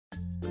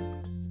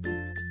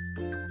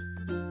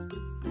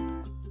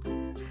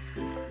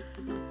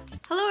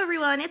Hello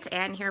everyone, it's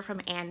Ann here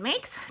from Ann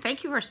Makes.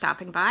 Thank you for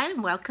stopping by.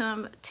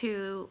 Welcome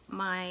to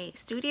my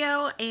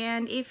studio,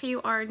 and if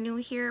you are new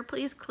here,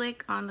 please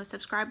click on the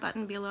subscribe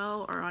button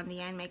below or on the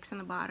Ann Makes in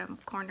the bottom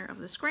corner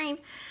of the screen.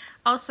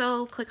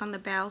 Also click on the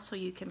bell so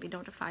you can be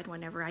notified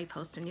whenever I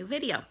post a new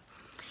video.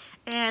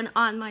 And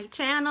on my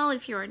channel,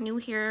 if you're new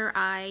here,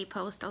 I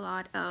post a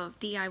lot of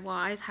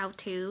DIYs,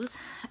 how-tos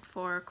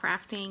for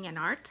crafting and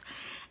art.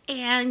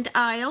 And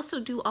I also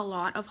do a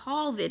lot of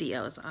haul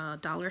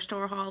videos, dollar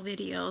store haul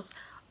videos,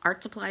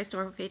 art supply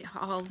store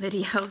haul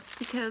videos,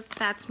 because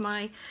that's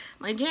my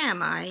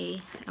jam.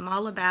 I am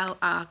all about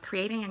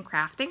creating and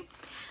crafting.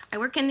 I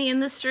work in the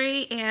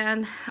industry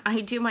and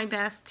I do my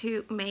best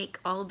to make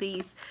all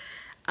these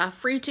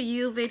free to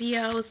you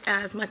videos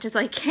as much as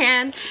I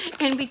can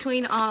in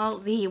between all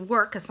the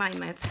work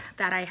assignments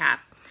that I have.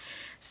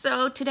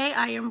 So today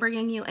I am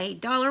bringing you a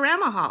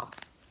Dollarama haul.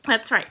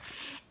 That's right.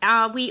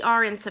 We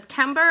are in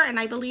September, and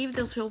I believe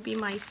this will be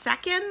my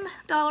second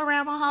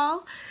Dollarama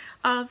haul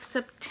of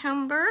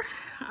September.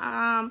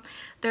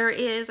 There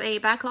is a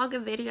backlog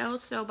of videos,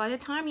 so by the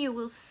time you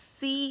will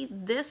see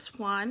this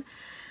one,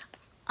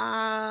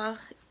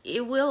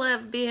 it will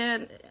have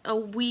been a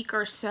week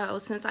or so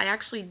since I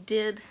actually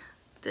did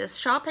this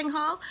shopping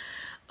haul,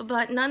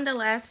 but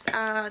nonetheless,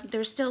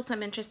 there's still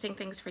some interesting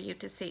things for you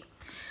to see.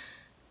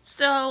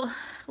 So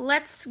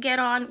let's get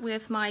on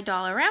with my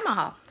Dollarama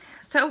haul.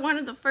 So one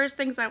of the first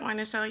things I want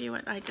to show you,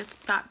 and I just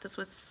thought this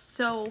was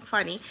so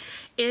funny,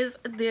 is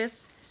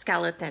this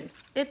skeleton.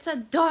 It's a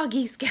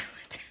doggy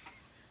skeleton.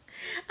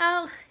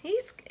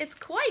 It's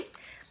quite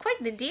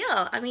the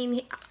deal. I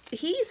mean,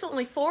 he's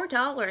only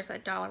 $4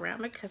 at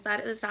Dollarama because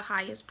that is the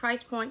highest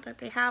price point that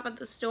they have at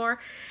the store.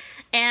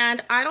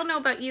 And I don't know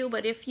about you,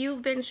 but if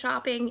you've been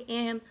shopping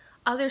in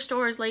other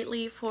stores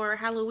lately for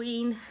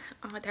Halloween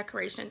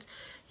decorations,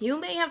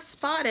 you may have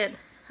spotted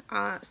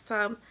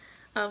some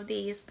of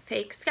these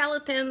fake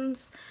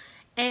skeletons,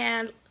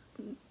 and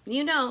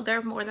you know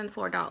they're more than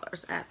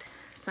 $4 at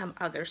some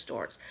other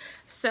stores.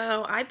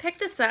 So I picked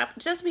this up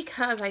just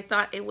because I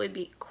thought it would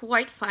be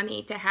quite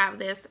funny to have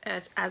this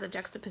as a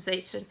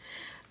juxtaposition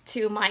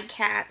to my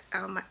cat.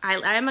 I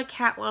am a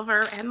cat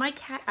lover, and my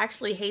cat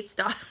actually hates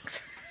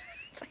dogs.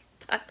 So I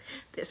thought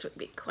this would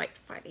be quite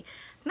funny.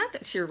 Not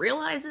that she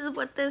realizes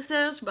what this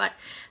is, but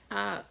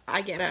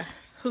I get a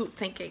hoot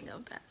thinking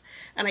of that.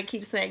 And I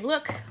keep saying,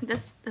 look,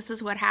 this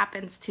is what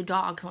happens to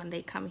dogs when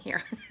they come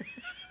here.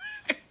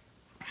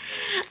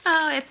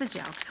 Oh, it's a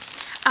joke.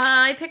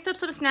 I picked up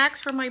some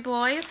snacks for my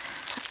boys.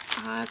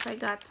 So I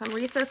got some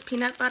Reese's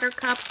peanut butter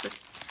cups.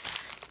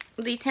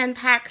 The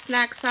 10-pack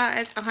snack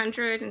size,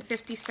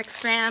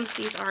 156 grams.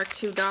 These are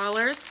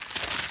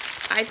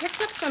 $2. I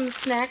picked up some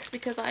snacks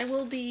because I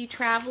will be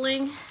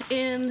traveling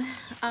in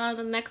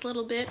the next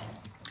little bit.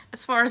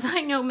 As far as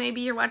I know,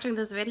 maybe you're watching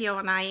this video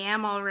and I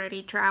am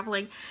already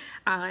traveling.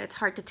 It's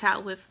hard to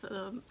tell with,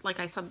 like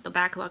I said, the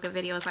backlog of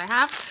videos I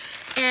have.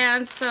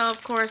 And so,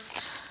 of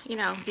course, you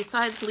know,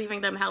 besides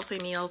leaving them healthy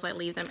meals, I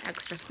leave them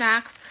extra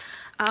snacks.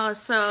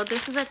 So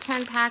this is a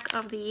 10-pack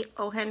of the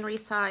O. Henry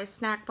size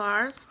snack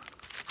bars,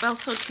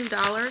 also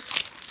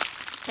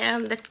 $2.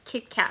 And the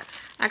Kit Kat.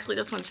 Actually,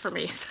 this one's for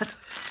me, so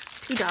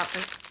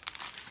 $2.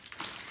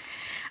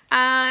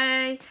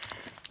 I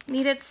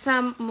needed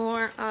some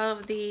more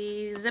of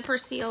the zipper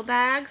seal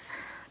bags.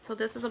 So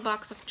this is a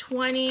box of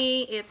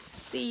 20.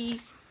 It's the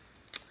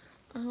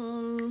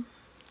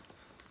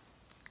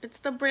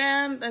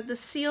brand, the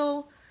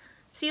Seal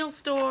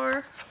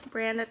Store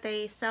brand that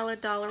they sell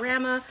at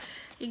Dollarama.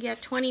 You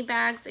get 20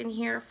 bags in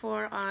here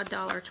for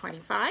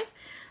 $1.25.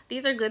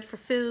 These are good for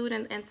food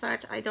and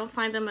such. I don't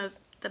find them as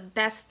the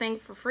best thing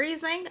for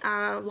freezing.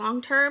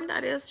 Long term,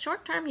 that is.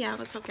 Short term, yeah,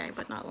 that's okay,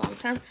 but not long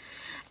term.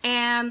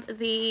 And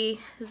the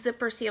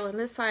zipper seal in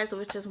this size,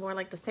 which is more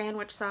like the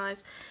sandwich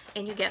size,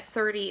 and you get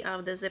 30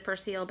 of the zipper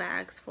seal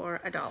bags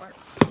for $1.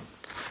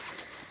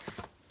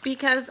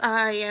 Because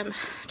I am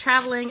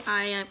traveling,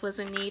 I was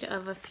in need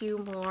of a few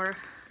more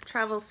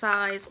travel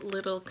size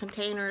little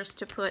containers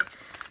to put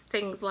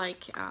things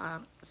like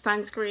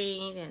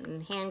sunscreen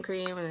and hand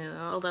cream and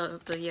all the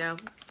you know,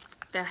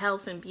 the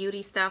health and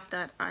beauty stuff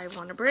that I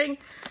want to bring.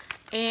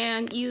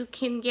 And you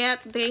can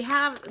get, they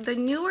have the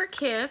newer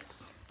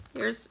kits.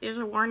 Here's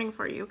a warning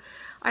for you.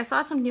 I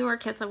saw some newer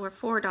kits that were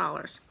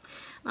 $4.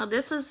 Now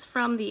this is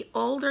from the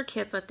older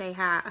kits that they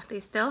have.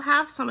 They still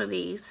have some of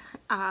these.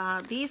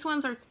 These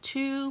ones are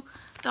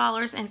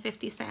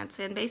 $2.50,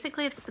 and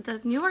basically it's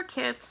the newer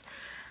kits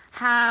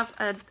have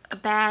a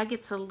bag.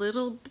 It's a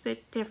little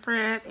bit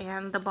different,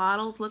 and the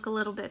bottles look a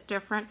little bit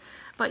different,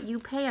 but you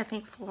pay, I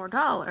think,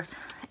 $4.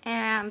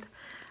 And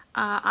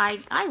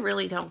I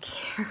really don't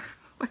care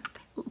what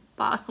the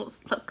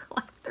bottles look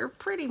like. They're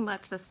pretty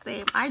much the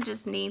same. I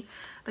just need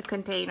the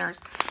containers.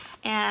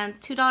 And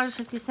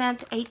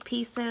 $2.50, 8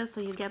 pieces,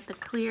 so you get the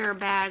clear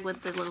bag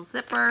with the little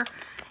zipper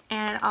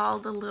and all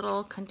the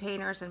little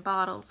containers and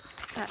bottles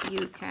that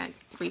you can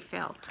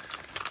refill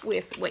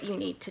with what you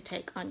need to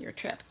take on your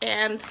trip.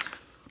 And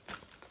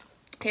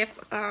if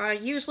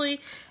usually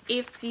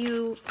if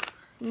you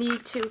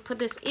need to put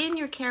this in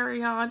your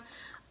carry-on,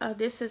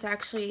 this is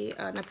actually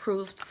an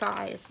approved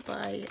size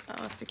by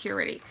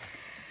security.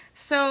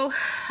 So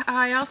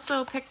I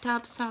also picked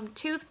up some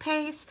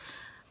toothpaste.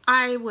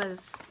 I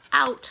was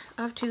out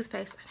of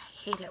toothpaste.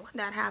 I hate it when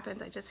that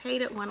happens. I just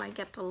hate it when I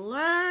get the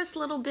last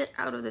little bit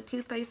out of the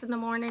toothpaste in the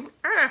morning.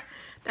 Ugh,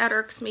 that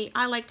irks me.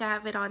 I like to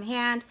have it on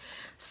hand.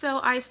 So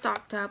I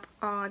stocked up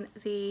on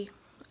the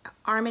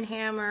Arm &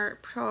 Hammer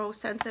Pro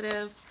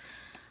Sensitive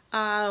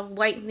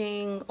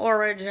Whitening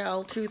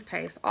Orajel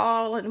toothpaste,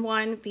 all in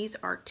one. These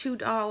are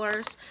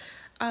 $2.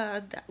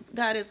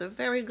 That is a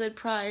very good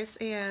price,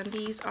 and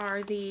these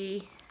are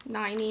the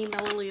 90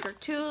 milliliter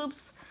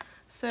tubes.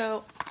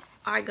 So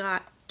I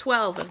got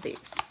 12 of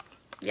these.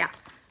 Yeah,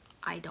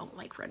 I don't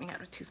like running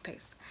out of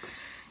toothpaste.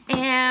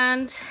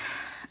 And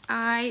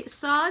I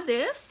saw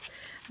this,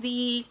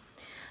 the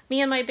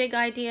Me and My Big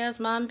Ideas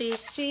Mom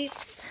Based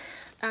Sheets.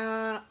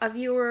 A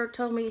viewer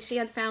told me she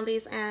had found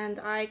these, and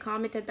I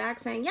commented back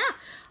saying, yeah,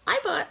 I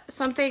bought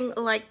something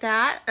like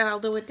that,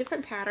 although a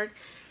different pattern,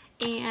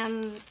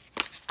 and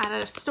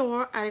at a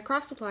store, at a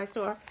craft supply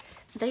store,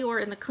 they were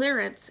in the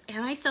clearance,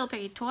 and I still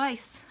paid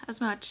twice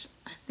as much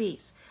as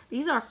these.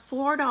 These are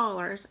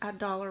 $4 at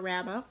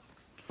Dollarama,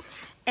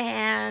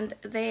 and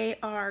they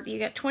are, you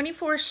get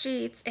 24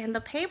 sheets, and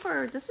the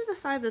paper, this is the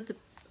size that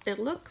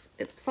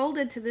it's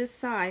folded to this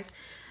size,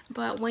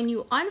 but when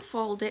you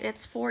unfold it,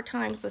 it's 4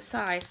 times the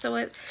size. So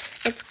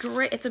it's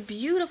great. It's a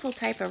beautiful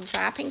type of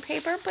wrapping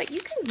paper, but you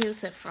can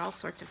use it for all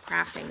sorts of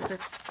craftings.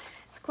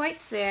 It's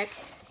quite thick,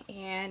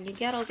 and you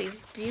get all these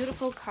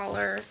beautiful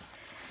colors.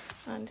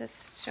 I'll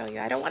just show you.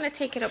 I don't want to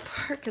take it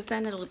apart because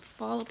then it'll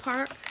fall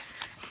apart.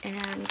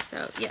 And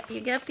so yeah,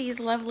 you get this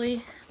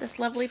lovely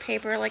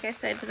paper. Like I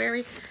said, it's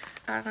very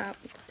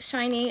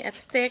shiny.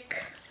 It's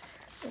thick,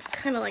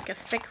 kind of like a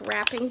thick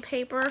wrapping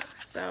paper.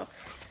 So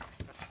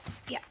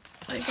yeah,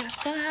 I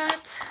got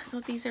that.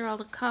 So these are all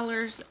the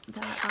colors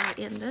that are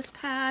in this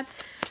pad.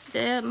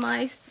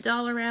 My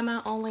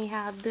Dollarama only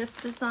had this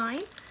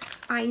design.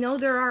 I know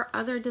there are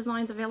other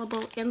designs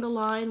available in the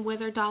line,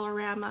 whether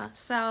Dollarama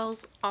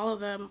sells all of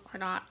them or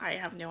not, I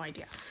have no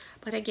idea.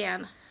 But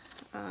again,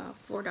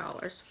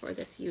 $4 for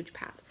this huge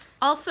pad.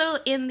 Also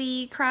in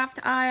the craft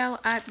aisle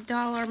at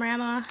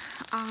Dollarama,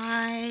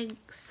 I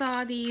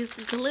saw these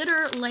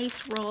glitter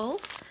lace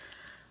rolls.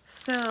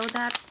 So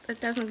that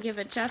doesn't give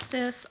it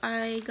justice.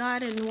 I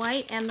got in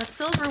white, and the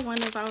silver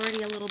one is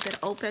already a little bit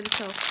open.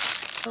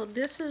 So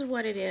this is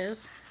what it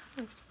is.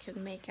 You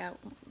can make out.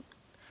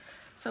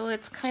 So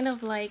it's kind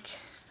of like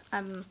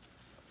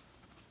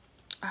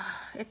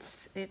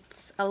it's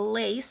a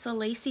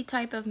lacy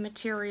type of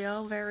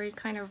material, very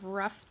kind of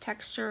rough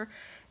texture,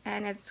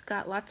 and it's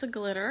got lots of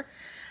glitter.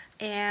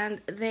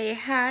 And they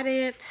had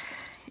it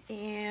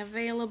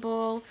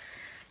available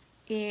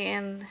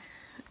in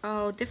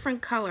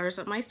different colors.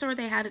 At my store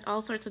they had it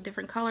all sorts of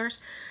different colors,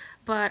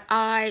 but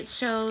I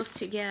chose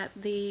to get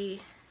the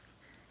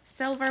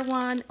silver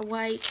one,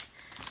 white,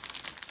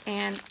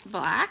 and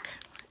black.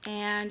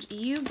 And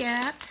you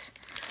get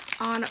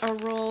on a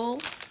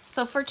roll,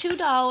 so for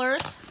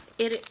 $2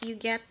 you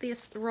get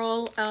this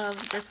roll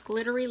of this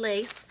glittery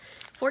lace,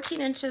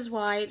 14 inches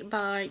wide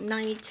by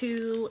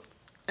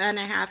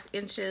 92.5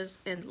 inches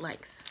in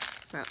length.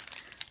 So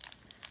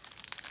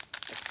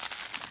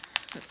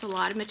that's a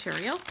lot of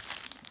material.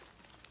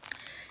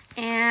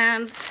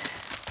 And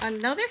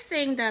another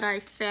thing that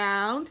I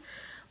found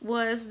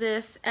was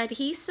this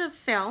adhesive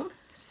film.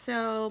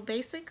 So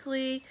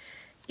basically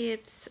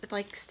it's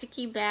like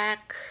sticky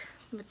back,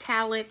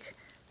 metallic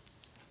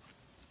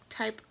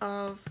type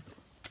of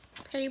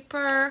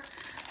paper,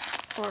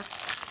 or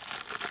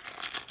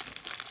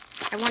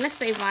I want to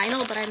say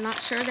vinyl, but I'm not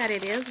sure that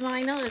it is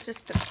vinyl. It's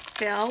just a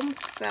film,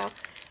 so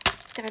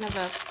it's kind of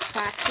a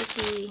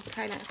plasticky,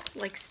 kind of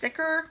like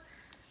sticker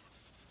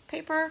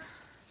paper.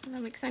 If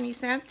that makes any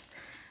sense.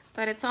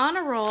 But it's on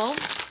a roll,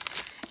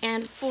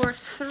 and for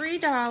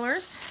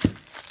 $3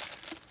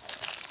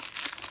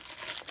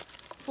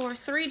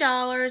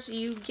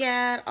 you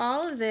get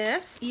all of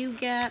this.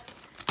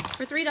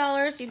 For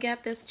 $3 you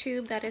get this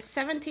tube that is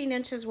 17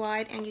 inches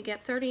wide, and you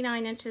get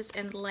 39 inches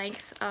in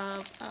length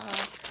of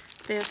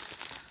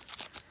this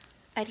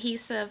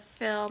adhesive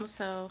film.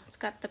 So it's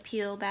got the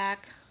peel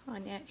back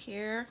on it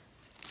here.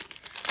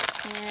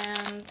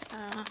 And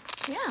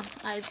yeah,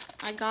 I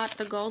got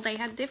the gold. They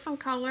had different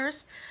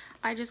colors.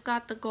 I just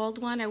got the gold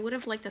one. I would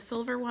have liked the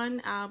silver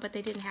one, but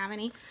they didn't have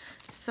any.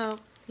 So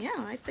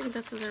yeah, I think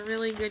this is a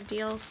really good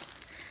deal,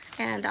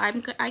 and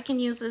I can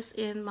use this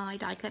in my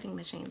die cutting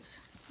machines.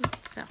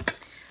 So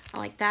I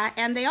like that.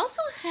 And they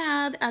also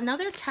had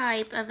another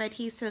type of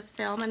adhesive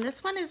film, and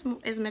this one is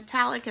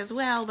metallic as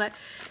well, but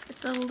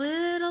it's a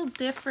little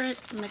different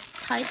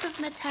type of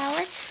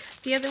metallic.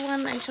 The other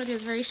one I showed you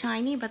is very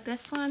shiny, but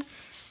this one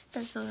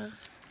is a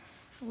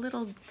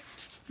little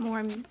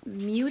more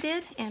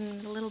muted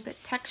and a little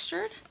bit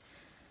textured.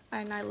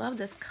 And I love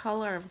this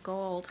color of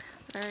gold.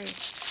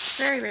 It's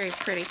very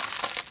pretty.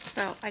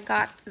 So I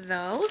got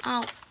those.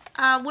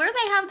 Where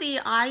they have the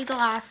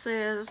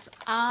eyeglasses,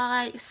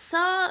 I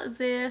saw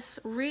this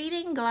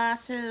reading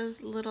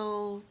glasses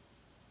little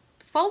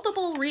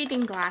foldable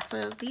reading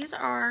glasses. These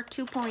are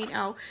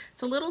 2.0.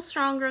 It's a little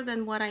stronger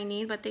than what I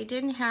need, but they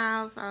didn't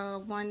have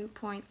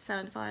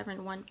 1.75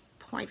 and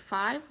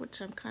 1.5,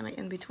 which I'm kind of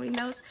in between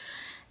those.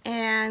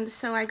 And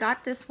so I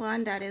got this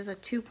one that is a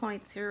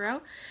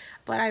 2.0,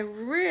 but I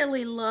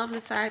really love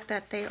the fact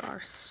that they are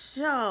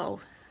so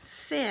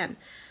thin.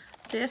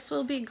 This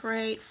will be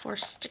great for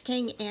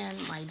sticking in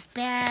my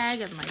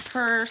bag and my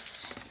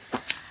purse.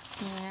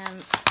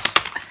 And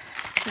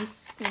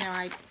since, you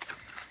know,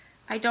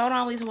 I don't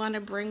always want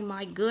to bring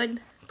my good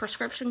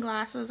prescription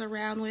glasses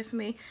around with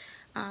me,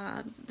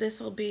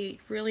 this will be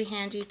really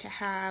handy to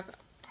have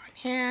on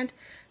hand.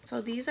 So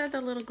these are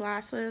the little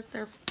glasses.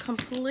 They're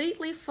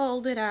completely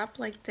folded up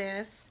like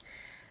this.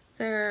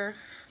 They're,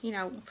 you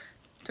know,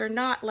 they're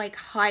not like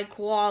high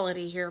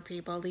quality here,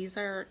 people.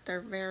 They're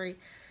very,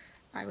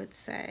 I would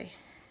say,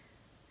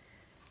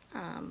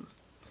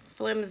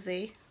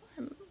 flimsy.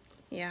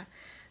 Yeah.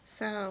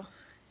 So,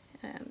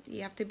 and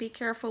you have to be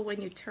careful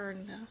when you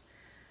turn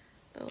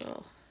the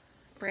little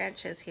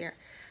branches here.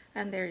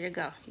 And there you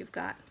go. You've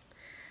got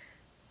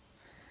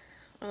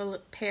a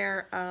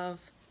pair of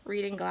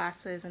reading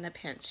glasses in a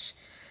pinch.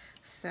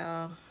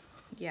 So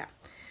yeah,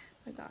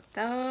 I got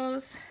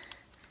those,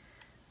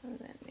 and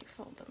then we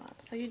fold them up.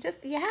 So you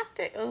have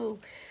to, oh,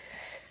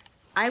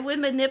 I would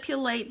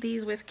manipulate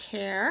these with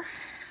care.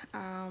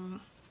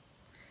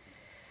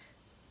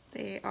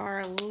 They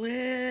are a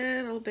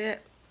little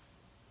bit,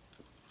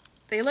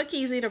 they look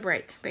easy to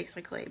break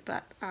basically,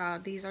 but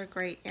these are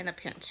great in a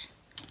pinch.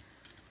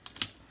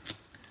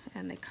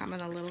 And they come in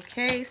a little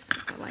case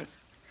like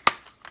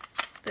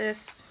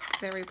this.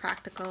 Very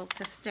practical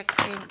to stick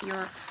in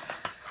your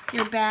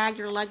bag,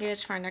 your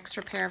luggage, for an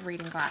extra pair of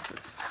reading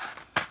glasses.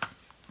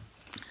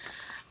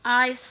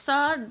 I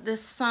saw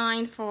this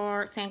sign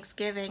for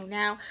Thanksgiving.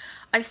 Now,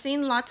 I've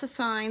seen lots of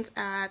signs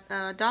at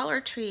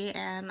Dollar Tree,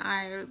 and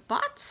I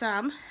bought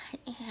some,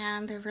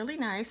 and they're really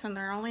nice, and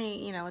they're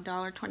only, you know,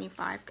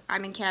 $1.25.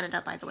 I'm in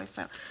Canada, by the way,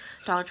 so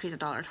Dollar Tree is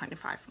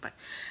 $1.25. But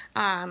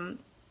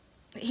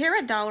here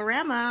at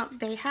Dollarama,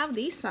 they have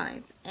these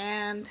signs,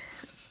 and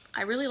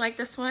I really like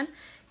this one,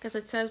 because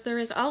it says there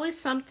is always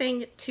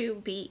something to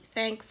be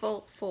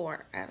thankful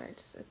for, and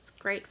it's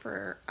great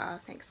for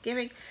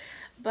Thanksgiving.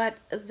 But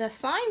the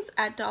signs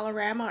at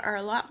Dollarama are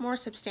a lot more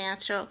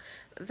substantial.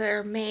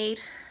 They're made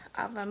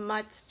of a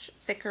much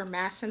thicker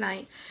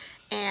masonite,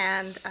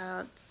 and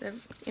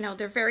you know,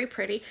 they're very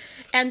pretty,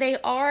 and they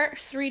are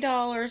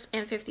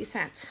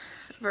 $3.50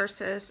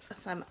 versus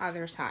some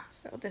other signs.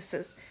 So this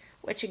is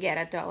what you get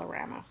at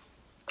Dollarama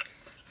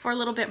for a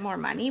little bit more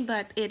money,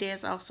 but it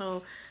is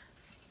also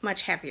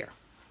much heavier.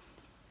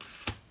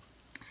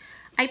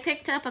 I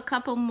picked up a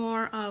couple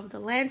more of the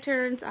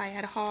lanterns. I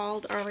had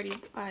hauled already,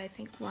 I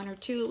think, 1 or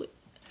 2,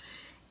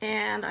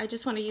 and I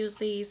just want to use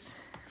these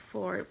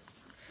for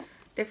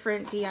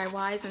different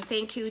DIYs. And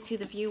thank you to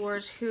the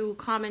viewers who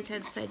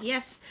commented, said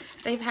yes,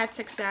 they've had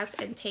success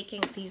in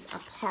taking these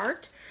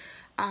apart.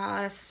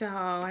 So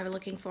I'm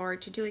looking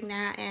forward to doing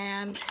that,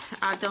 and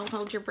don't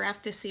hold your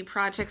breath to see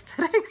projects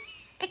that I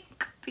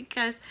make,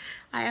 because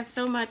I have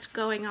so much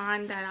going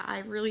on that I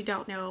really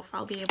don't know if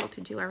I'll be able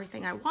to do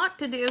everything I want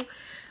to do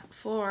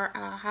for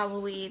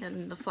Halloween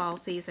and the fall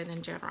season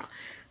in general.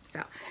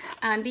 So,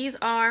 and these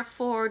are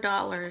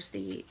 $4,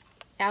 the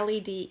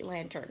LED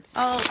lanterns.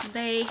 Oh,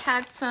 they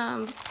had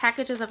some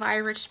packages of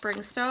Irish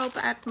Spring soap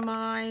at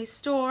my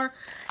store.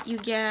 You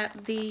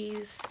get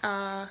these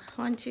 1,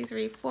 2,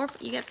 3, 4,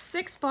 you get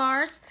 6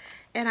 bars,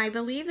 and I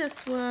believe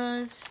this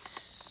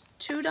was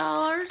 $2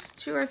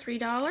 or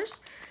 $3.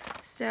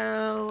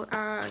 So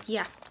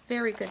yeah,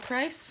 very good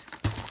price.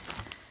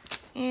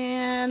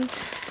 And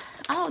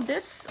oh,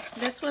 this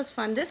was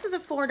fun. This is a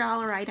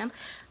 $4 item.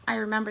 I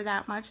remember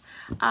that much.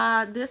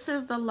 This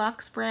is the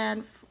Luxe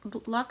brand,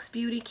 Luxe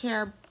Beauty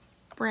Care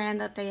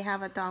brand that they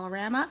have at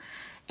Dollarama.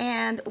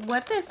 And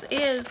what this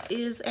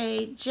is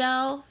a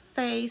gel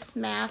face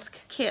mask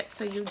kit.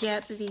 So you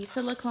get the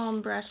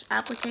silicone brush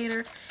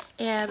applicator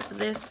and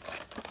this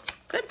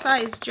good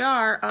sized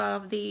jar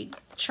of the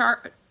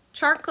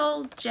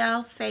charcoal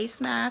gel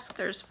face mask.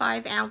 There's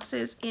 5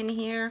 ounces in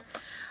here,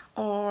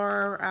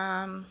 or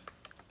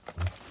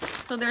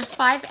so there's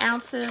 5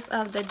 ounces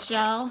of the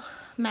gel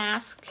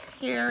mask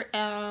here,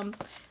 or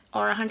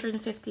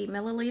 150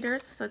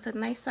 milliliters. So it's a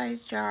nice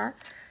sized jar,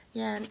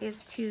 and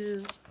is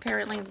to,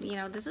 apparently, you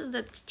know, this is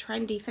the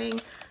trendy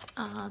thing,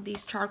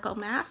 these charcoal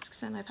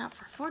masks. And I thought,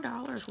 for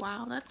 $4,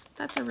 wow,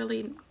 that's a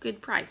really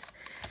good price,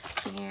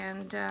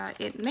 and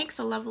it makes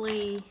a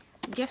lovely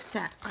gift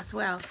set as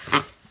well.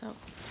 So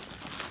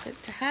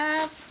good to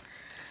have.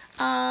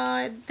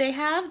 They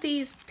have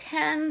these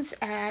pens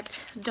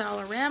at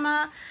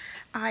Dollarama.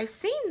 I've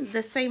seen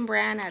the same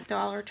brand at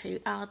Dollar Tree.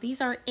 These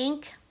are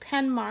ink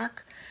pen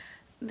mark.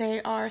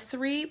 They are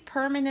 3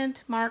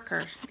 permanent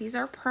markers. These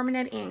are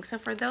permanent ink. So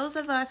for those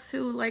of us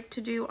who like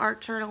to do art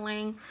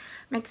journaling,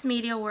 mixed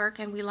media work,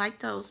 and we like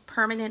those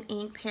permanent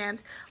ink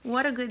pens,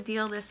 what a good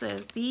deal this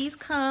is. These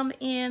come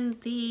in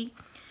the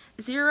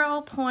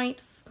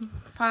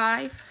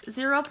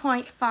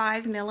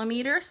 0.5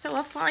 millimeters, so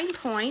a fine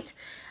point.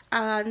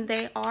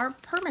 They are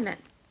permanent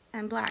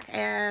and black,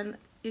 and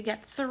you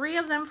get 3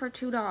 of them for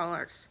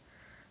 $2.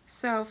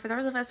 So for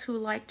those of us who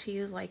like to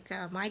use like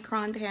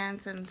micron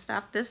pens and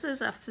stuff, this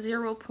is a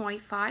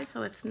 0.5,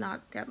 so it's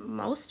not the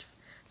most,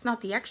 it's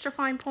not the extra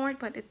fine point,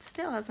 but it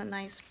still has a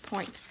nice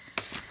point.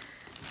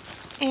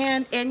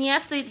 And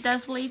yes, it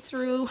does bleed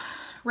through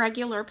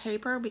regular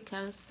paper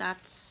because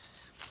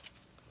that's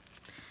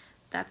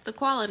the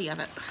quality of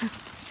it.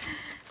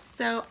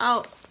 So,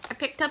 oh, I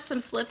picked up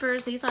some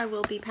slippers. These I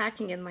will be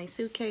packing in my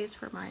suitcase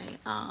for my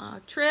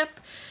trip.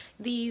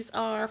 These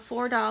are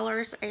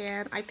 $4,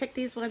 and I picked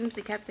these ones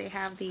because they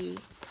have the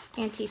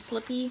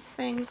anti-slippy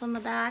things on the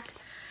back.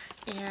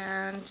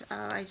 And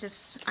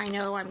I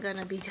know I'm going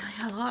to be doing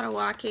a lot of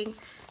walking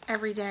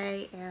every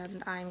day,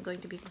 and I'm going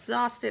to be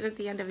exhausted at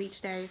the end of each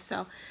day.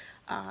 So,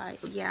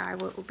 yeah, I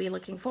will be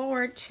looking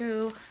forward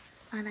to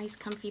a nice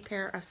comfy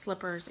pair of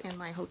slippers in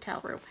my hotel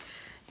room.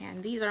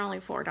 And these are only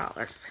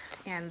 $4,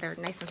 and they're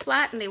nice and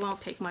flat, and they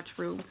won't take much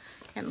room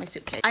in my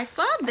suitcase. I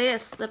saw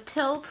this, the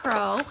Pill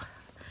Pro.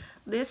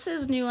 This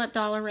is new at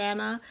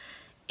Dollarama.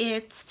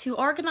 It's to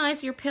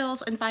organize your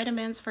pills and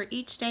vitamins for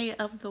each day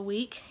of the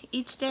week.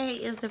 Each day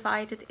is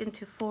divided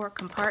into 4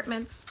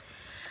 compartments,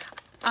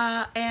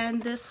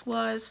 and this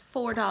was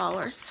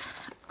 $4.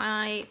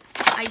 I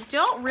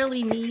don't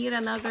really need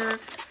another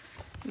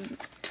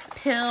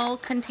pill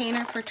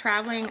container for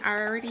traveling. I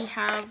already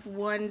have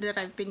one that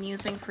I've been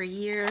using for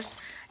years,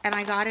 and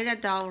I got it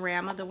at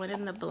Dollarama, the one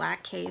in the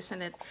black case,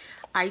 and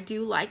I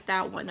do like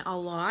that one a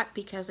lot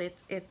because it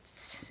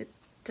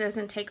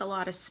doesn't take a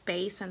lot of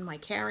space in my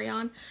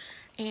carry-on.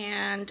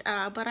 And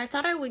but I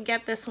thought I would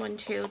get this one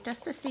too,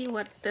 just to see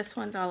what this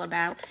one's all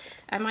about.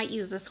 I might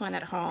use this one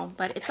at home,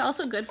 but it's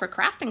also good for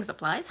crafting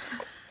supplies.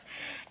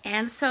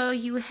 And so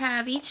you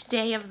have each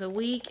day of the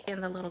week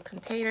in the little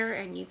container,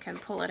 and you can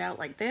pull it out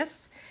like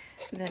this.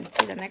 And then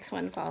see, the next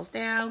one falls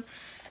down.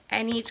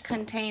 And each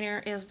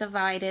container is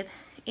divided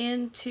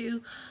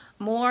into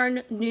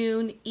morn,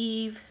 noon,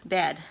 eve,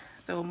 bed.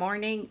 So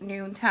morning,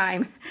 noon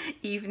time,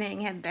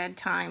 evening, and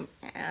bedtime,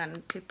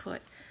 and to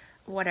put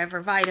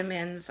whatever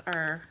vitamins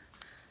or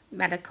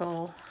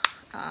medical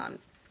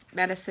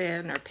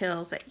medicine or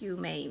pills that you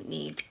may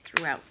need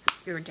throughout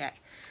your day.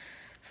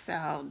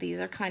 So these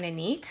are kind of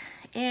neat.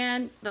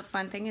 And the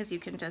fun thing is you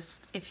can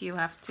just, if you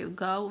have to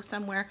go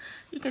somewhere,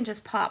 you can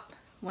just pop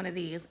one of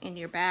these in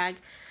your bag,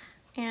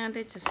 and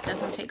it just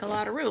doesn't take a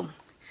lot of room.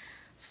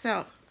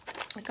 So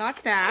I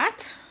got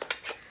that,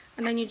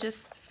 and then you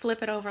just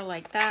flip it over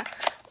like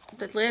that.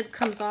 The lid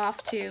comes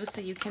off too,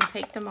 so you can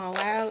take them all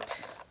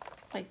out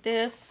like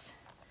this.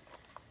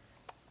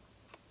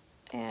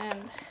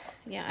 And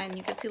yeah, and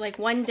you can see like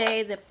one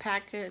day the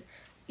package,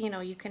 you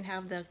know, you can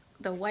have the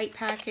white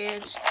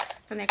package.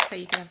 The next day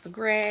you can have the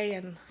gray,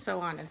 and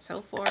so on and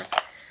so forth.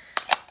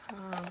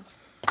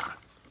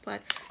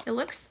 But it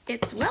looks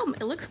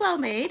well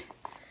made.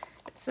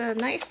 It's a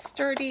nice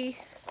sturdy,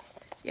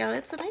 yeah,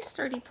 it's a nice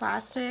sturdy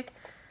plastic.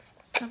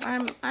 So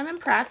I'm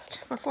impressed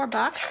for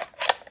 $4.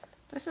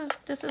 This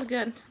is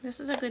good. This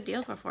is a good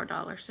deal for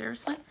 $4,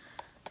 seriously.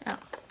 Yeah.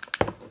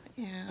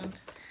 And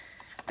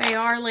they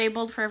are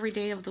labeled for every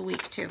day of the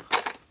week too.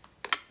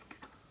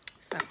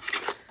 So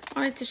I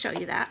wanted to show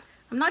you that.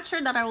 I'm not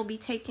sure that I will be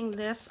taking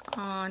this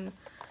on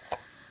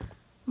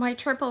my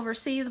trip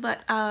overseas, but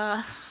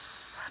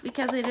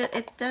because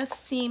it does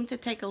seem to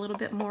take a little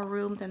bit more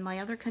room than my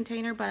other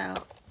container,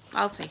 but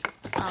I'll see.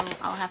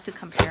 I'll have to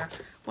compare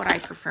what I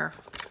prefer.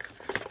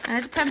 And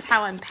it depends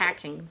how I'm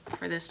packing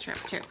for this trip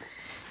too.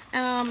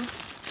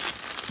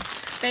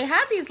 They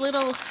have these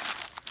little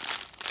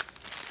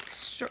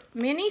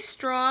mini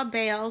straw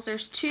bales.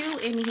 There's 2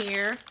 in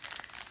here.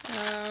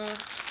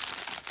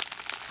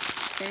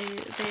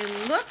 They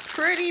look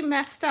pretty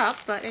messed up,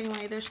 but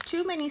anyway, there's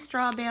 2 mini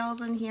straw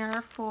bales in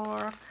here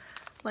for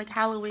like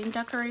Halloween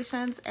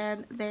decorations,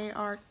 and they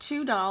are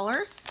 $2.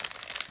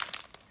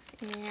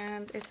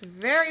 And it's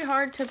very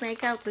hard to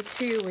make out the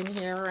 2 in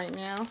here right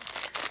now,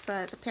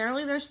 but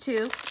apparently there's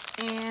 2.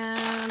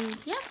 And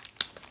yeah,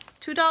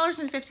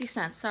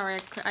 $2.50. Sorry,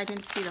 I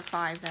didn't see the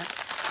 5 there.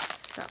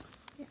 So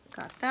yeah,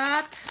 got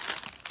that.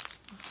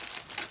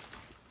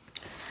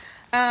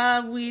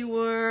 We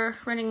were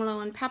running low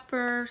on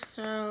pepper,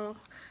 so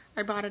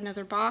I bought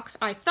another box.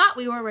 I thought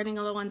we were running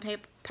low on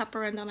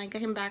pepper, and then I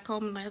came back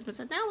home and my husband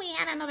said, no, we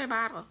had another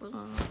bottle.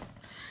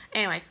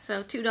 Anyway,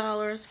 so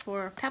 $2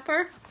 for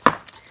pepper.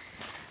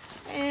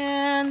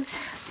 And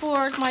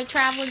for my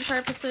traveling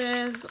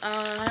purposes,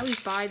 I always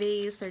buy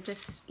these. They're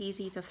just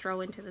easy to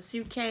throw into the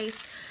suitcase.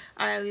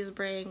 I always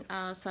bring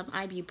some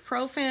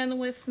ibuprofen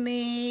with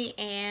me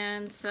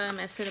and some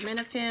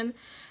acetaminophen.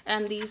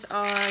 And these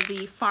are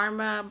the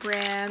Pharma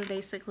brand,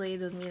 basically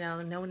the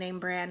no-name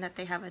brand that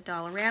they have at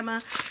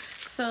Dollarama.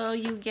 So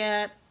you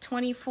get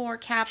 24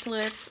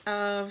 caplets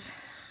of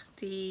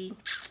the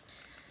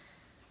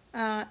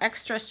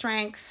extra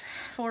strength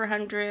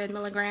 400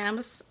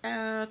 milligrams,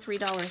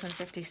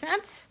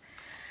 $3.50.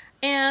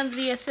 And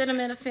the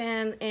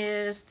acetaminophen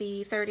is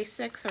the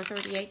 36 or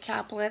 38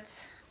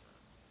 caplets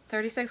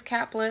 36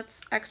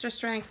 caplets, extra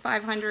strength,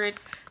 500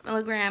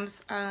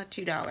 milligrams,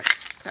 $2.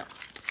 So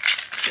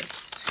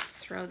just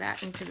throw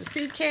that into the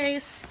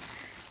suitcase.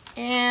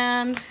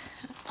 And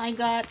I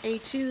got a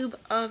tube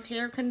of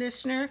hair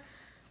conditioner,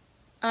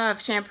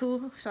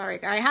 shampoo.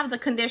 Sorry, I have the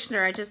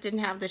conditioner, I just didn't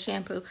have the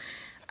shampoo.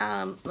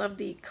 Of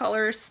the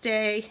Color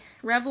Stay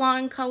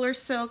Revlon Color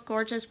Silk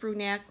Gorgeous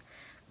Brunette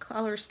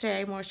Color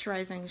Stay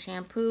Moisturizing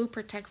Shampoo.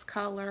 Protects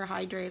color,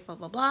 hydrate, blah,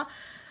 blah, blah.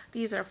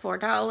 These are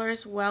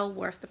 $4, well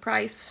worth the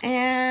price.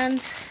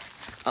 And,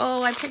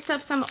 oh, I picked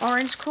up some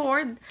orange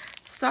cord.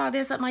 Saw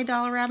this at my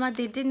Dollarama.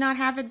 They did not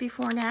have it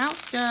before now,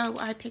 so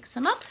I picked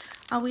some up.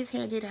 Always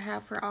handy to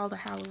have for all the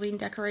Halloween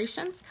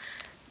decorations.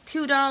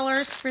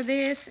 $2 for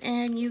this,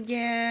 and you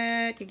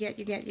get,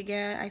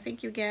 I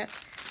think you get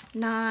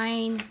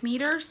 9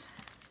 meters.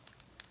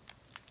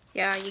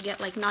 Yeah, you get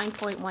like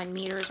 9.1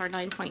 meters or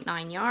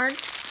 9.9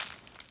 yards.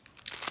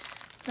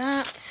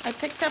 That, I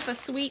picked up a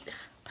sweet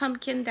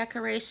pumpkin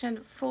decoration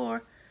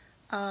for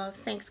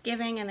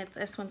Thanksgiving, and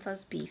this one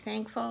says be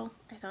thankful.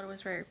 I thought it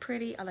was very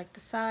pretty. I like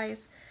the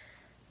size,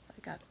 so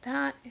I got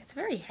that. It's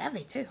very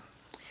heavy too.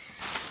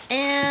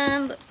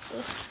 And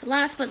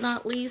last but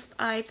not least,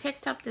 I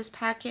picked up this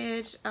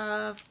package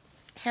of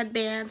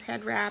headbands,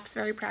 head wraps,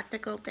 very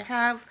practical to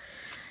have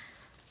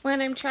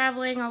when I'm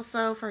traveling,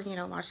 also for, you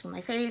know, washing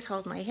my face,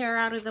 hold my hair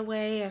out of the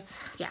way.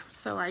 Yeah,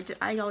 so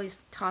I always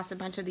toss a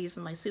bunch of these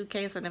in my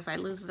suitcase, and if I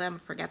lose them,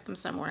 forget them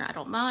somewhere, I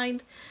don't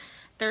mind.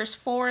 There's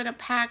 4 in a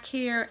pack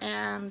here,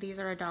 and these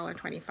are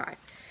 $1.25.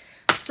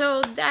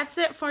 So that's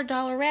it for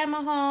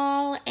Dollarama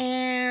haul,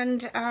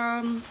 and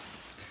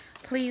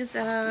please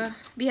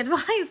be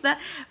advised that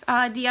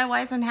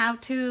DIYs and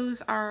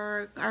how-tos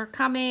are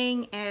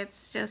coming.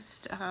 It's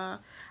just,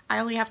 I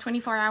only have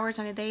 24 hours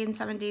in a day and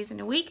 7 days in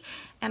a week,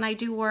 and I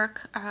do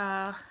work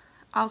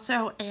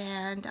also,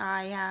 and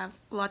I have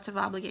lots of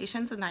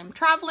obligations, and I'm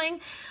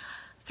traveling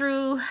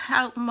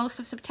throughout most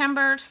of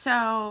September.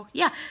 So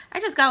yeah, I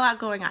just got a lot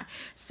going on.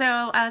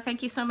 So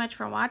thank you so much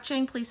for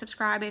watching. Please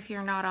subscribe if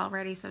you're not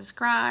already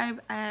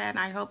subscribed, and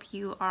I hope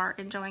you are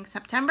enjoying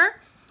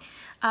September.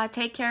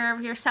 Take care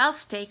of yourself,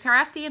 stay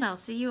crafty, and I'll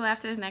see you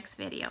after the next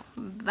video.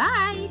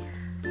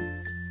 Bye!